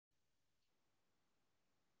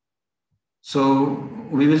So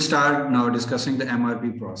we will start now discussing the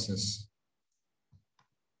MRP process.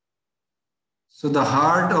 So the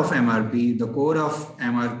heart of MRP, the core of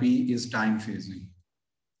MRP is time phasing.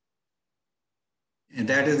 And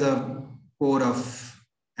that is the core of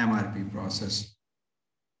MRP process.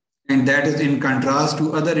 And that is in contrast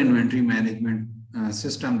to other inventory management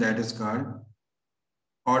system that is called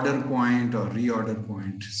order point or reorder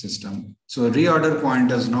point system. So reorder point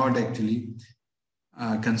does not actually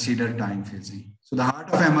consider time phasing. So the heart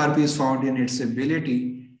of MRP is found in its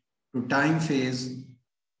ability to time phase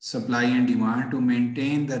supply and demand to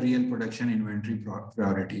maintain the real production inventory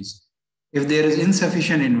priorities. If there is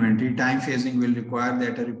insufficient inventory, time phasing will require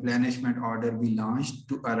that a replenishment order be launched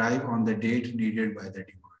to arrive on the date needed by the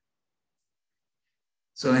demand.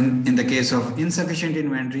 So in the case of insufficient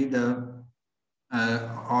inventory, the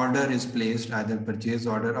order is placed, either purchase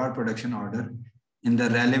order or production order, in the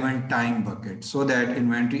relevant time bucket so that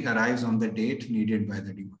inventory arrives on the date needed by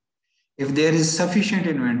the demand. If there is sufficient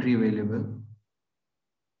inventory available,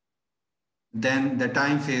 then the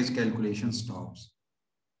time phase calculation stops.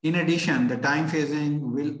 In addition, the time phasing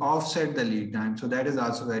will offset the lead time. So that is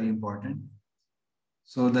also very important.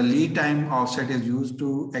 So the lead time offset is used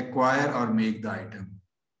to acquire or make the item.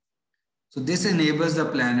 So this enables the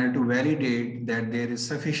planner to validate that there is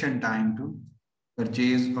sufficient time to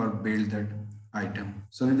purchase or build that item.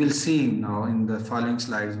 So we will see now in the following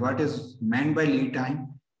slides what is meant by lead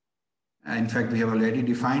time. In fact, we have already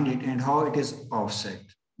defined it, and how it is offset.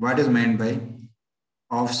 What is meant by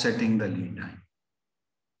offsetting the lead time?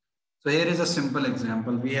 So here is a simple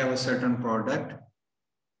example. We have a certain product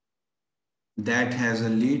that has a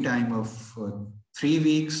lead time of 3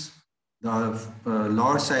 weeks. The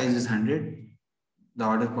lot size is 100. The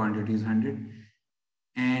order quantity is 100.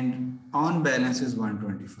 And on balance is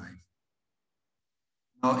 125.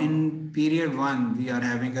 Now in period 1, we are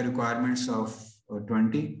having a requirements of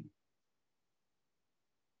 20.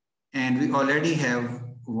 And we already have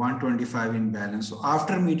 125 in balance. So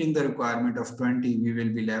after meeting the requirement of 20, we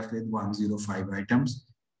will be left with 105 items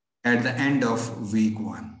at the end of week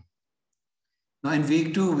 1. Now in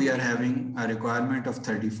week 2, we are having a requirement of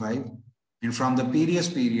 35. And from the previous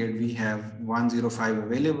period, we have 105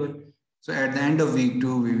 available. So at the end of week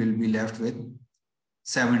 2, we will be left with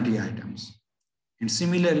 70 items. And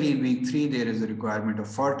similarly, in week 3, there is a requirement of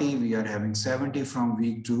 40. We are having 70 from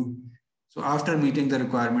week 2. So after meeting the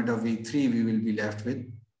requirement of week 3, we will be left with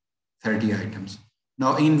 30 items.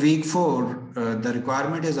 Now in week 4, the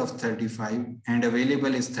requirement is of 35 and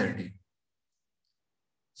available is 30.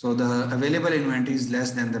 So the available inventory is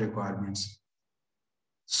less than the requirements.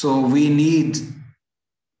 So we need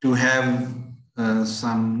to have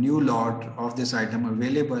some new lot of this item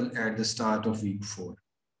available at the start of week 4.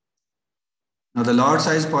 Now the lot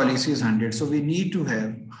size policy is 100. So we need to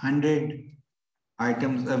have 100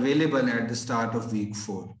 items available at the start of week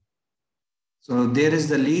 4. So there is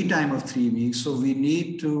the lead time of 3 weeks. So we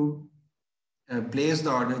need to place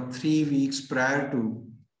the order 3 weeks prior to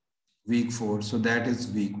week 4. So that is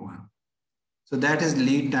week 1. So that is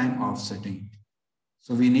lead time offsetting.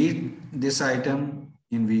 So we need this item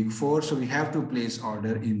in week 4. So we have to place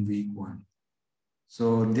order in week 1.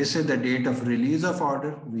 So this is the date of release of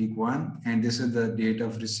order, week 1. And this is the date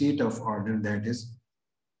of receipt of order, that is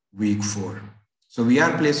week 4. So we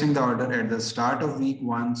are placing the order at the start of week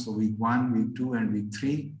 1. So week 1, week 2, and week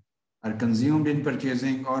 3 are consumed in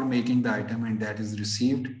purchasing or making the item, and that is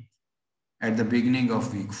received at the beginning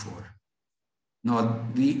of week 4. Now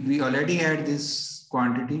we already had this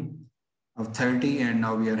quantity of 30, and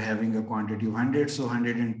now we are having a quantity of 100. So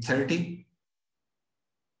 130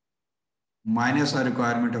 minus a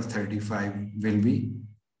requirement of 35 will be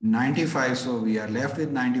 95. So we are left with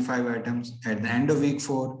 95 items at the end of week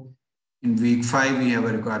 4. In week 5, we have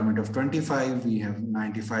a requirement of 25. We have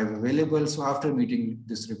 95 available. So after meeting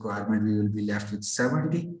this requirement, we will be left with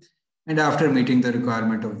 70. And after meeting the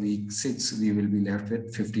requirement of week 6, we will be left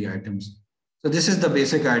with 50 items. So this is the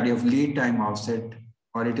basic idea of lead time offset,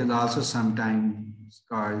 or it is also sometimes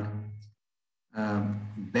called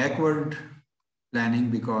backward planning,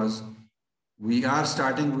 because we are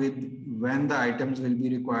starting with when the items will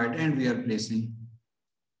be required and we are placing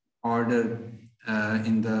order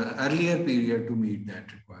in the earlier period to meet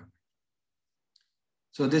that requirement.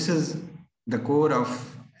 So this is the core of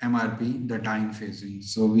MRP, the time phasing.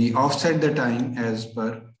 So we offset the time as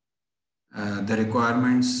per the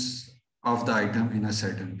requirements of the item in a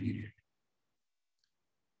certain period.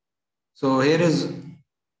 So here is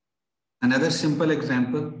another simple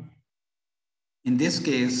example. In this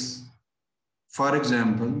case, for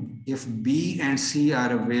example, if B and C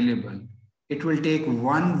are available, it will take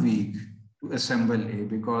 1 week to assemble A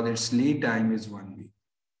because its lead time is 1 week.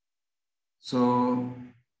 So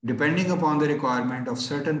depending upon the requirement of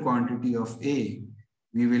certain quantity of A,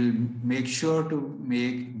 we will make sure to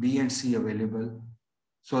make B and C available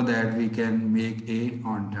so that we can make A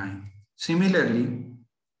on time. Similarly,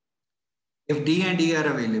 if D and E are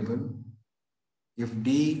available,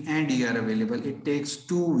 it takes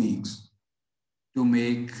 2 weeks to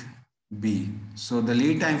make B. So the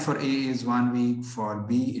lead time for A is 1 week, for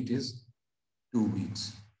B it is 2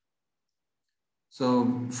 weeks.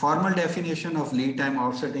 So formal definition of lead time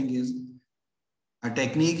offsetting is a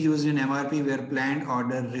technique used in MRP where planned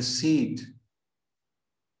order receipt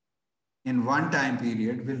in one time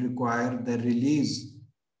period will require the release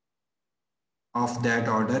of that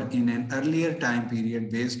order in an earlier time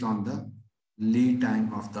period based on the lead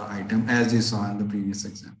time of the item, as you saw in the previous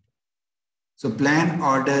example. So plan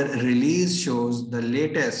order release shows the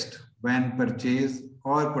latest when purchase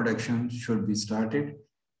or production should be started.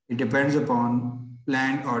 It depends upon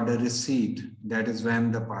planned order receipt, that is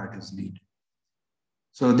when the part is needed.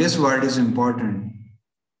 So this word is important.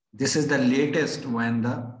 This is the latest when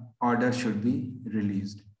the order should be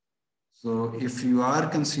released. So if you are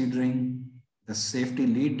considering the safety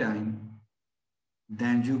lead time,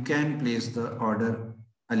 then you can place the order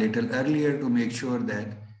a little earlier to make sure that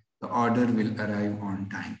the order will arrive on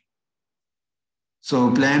time.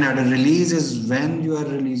 So planned order release is when you are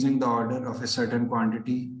releasing the order of a certain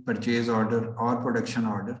quantity, purchase order or production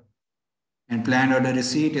order. And planned order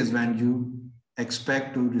receipt is when you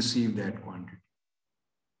expect to receive that quantity.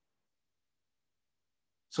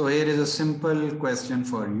 So here is a simple question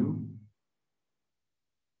for you.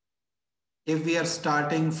 If we are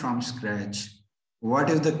starting from scratch, what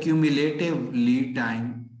is the cumulative lead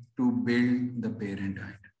time to build the parent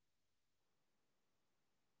item?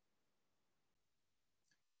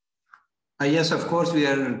 Yes, of course, we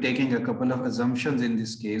are taking a couple of assumptions in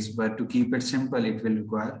this case, but to keep it simple, it will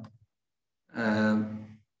require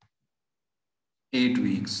 8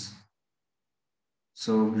 weeks.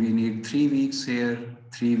 So we need 3 weeks here,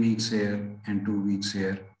 3 weeks here, and 2 weeks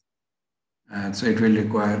here. So it will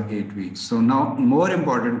require 8 weeks. So now more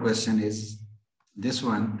important question is this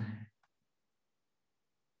one.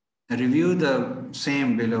 Review the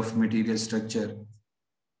same bill of material structure.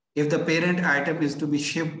 If the parent item is to be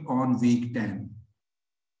shipped on week 10,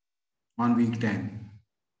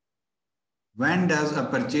 when does a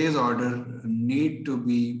purchase order need to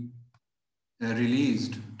be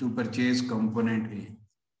released to purchase component A?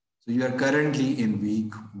 So you are currently in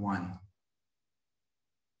week 1.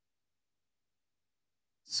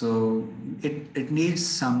 So it needs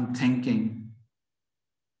some thinking,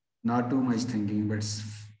 not too much thinking, but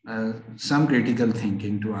some critical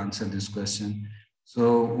thinking to answer this question.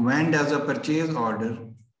 So when does a purchase order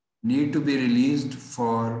need to be released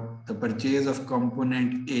for the purchase of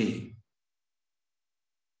component A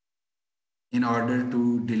in order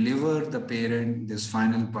to deliver the parent this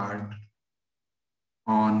final part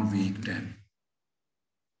on week 10?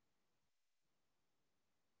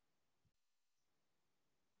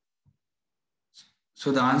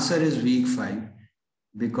 So the answer is week 5,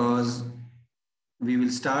 because we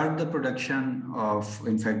will start the production of,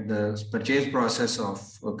 in fact, the purchase process of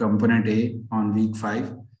component A on week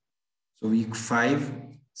 5. So week 5,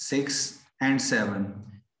 6, and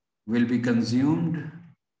 7 will be consumed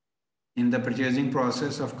in the purchasing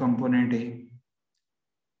process of component A.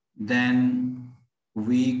 Then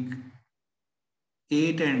week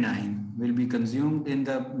 8 and 9 will be consumed in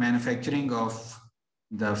the manufacturing of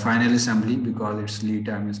the final assembly because its lead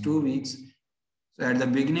time is 2 weeks. So at the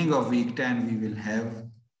beginning of week 10, we will have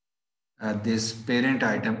this parent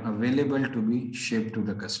item available to be shipped to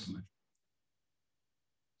the customer.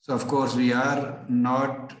 So of course, we are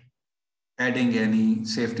not adding any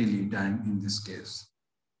safety lead time in this case.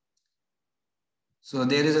 So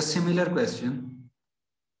there is a similar question.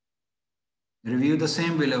 Review the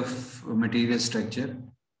same bill of material structure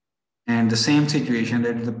and the same situation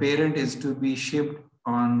that the parent is to be shipped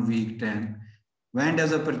on week 10. When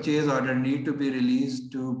does a purchase order need to be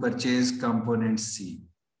released to purchase component C?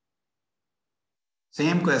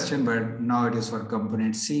 Same question, but now it is for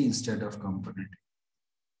component C instead of component A.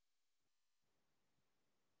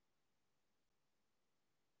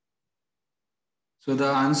 So the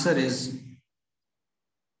answer is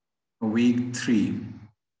week 3.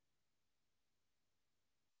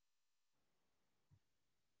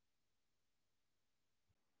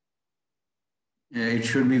 It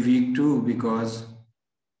should be week 2 because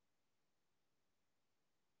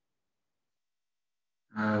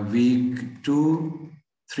week 2,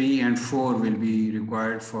 3, and 4 will be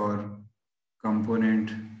required for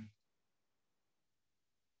component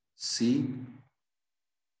C,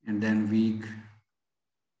 and then week.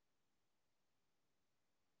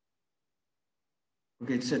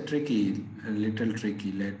 Okay, it's a little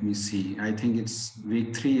tricky. Let me see. I think it's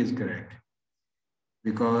week 3 is correct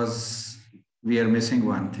because we are missing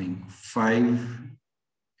one thing, 5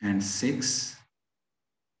 and 6,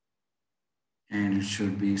 and it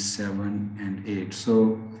should be 7 and 8.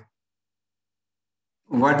 So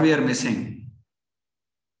what we are missing?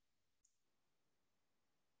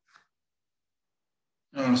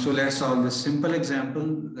 So let's solve this simple example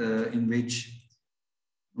in which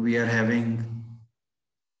we are having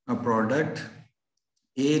a product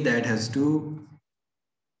A that has two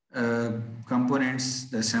components,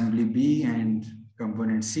 the assembly B and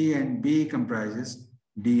component C, and B comprises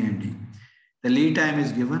D and D. The lead time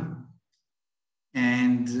is given,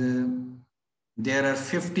 and there are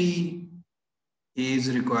 50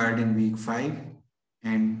 A's required in week 5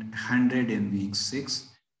 and 100 in week 6.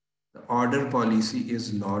 The order policy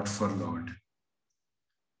is lot for lot.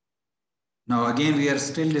 Now, again, we are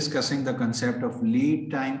still discussing the concept of lead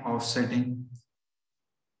time offsetting.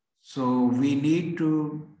 So we need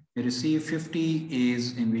to receive 50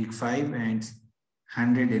 A's in week 5 and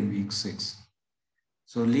 100 in week 6.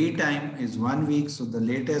 So lead time is 1 week. So the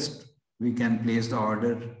latest we can place the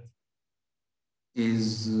order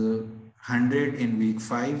is 100 in week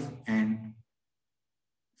 5 and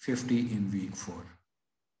 50 in week 4.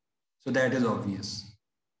 So that is obvious.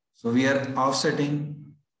 So we are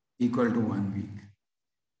offsetting equal to 1 week.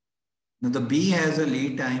 Now the B has a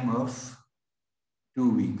lead time of 2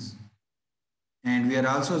 weeks. And we are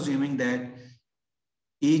also assuming that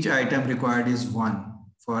each item required is 1.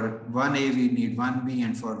 For 1A, we need 1B,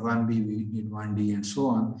 and for 1B, we need 1D, and so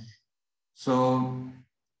on. So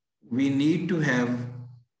we need to have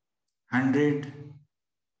 100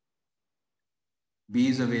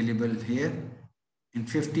 B's available here and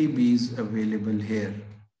 50 B's available here,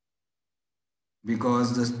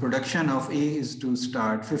 because the production of A is to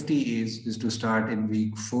start, 50 A's is to start in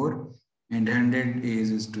week 4 and 100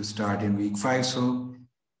 A's is to start in week 5. So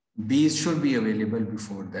B's should be available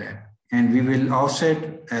before that. And we will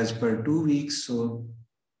offset as per 2 weeks. So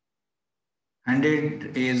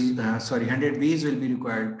 100 B's will be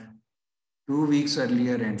required 2 weeks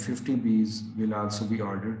earlier, and 50 B's will also be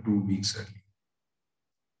ordered 2 weeks earlier.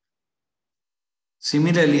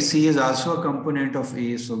 Similarly, C is also a component of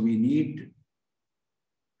A, so we need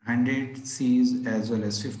 100 C's as well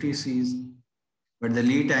as 50 C's, but the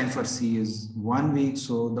lead time for C is 1 week,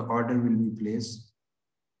 so the order will be placed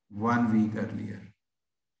 1 week earlier.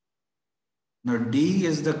 Now D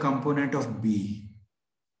is the component of B.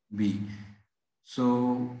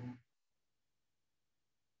 So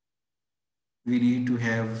we need to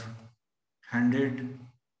have 100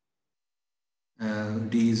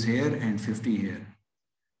 D's here and 50 here.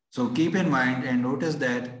 So keep in mind and notice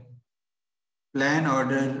that plan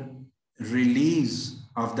order release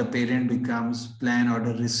of the parent becomes plan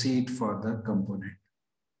order receipt for the component.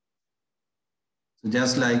 So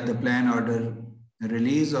just like the plan order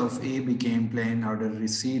release of A became plan order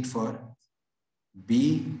receipt for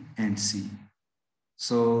B and C.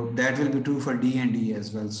 So that will be true for D and D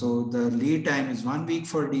as well. So the lead time is 1 week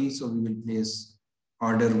for D, so we will place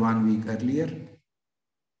order 1 week earlier.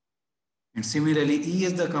 And similarly, E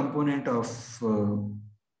is the component of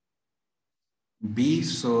B,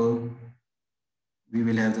 so we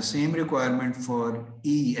will have the same requirement for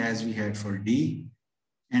E as we had for D.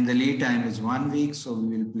 And the lead time is 1 week, so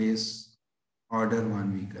we will place order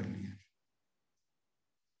 1 week earlier.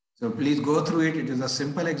 So please go through it. It is a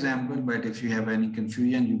simple example, but if you have any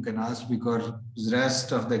confusion, you can ask, because the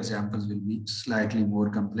rest of the examples will be slightly more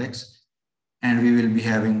complex, and we will be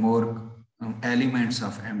having more elements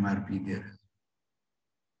of MRP there.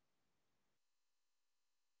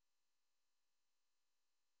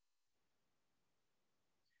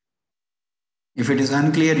 If it is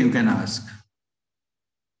unclear, you can ask.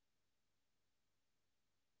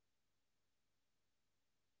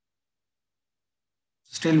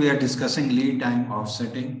 Still, we are discussing lead time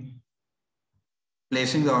offsetting,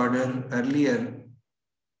 placing the order earlier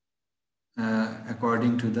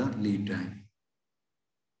according to the lead time.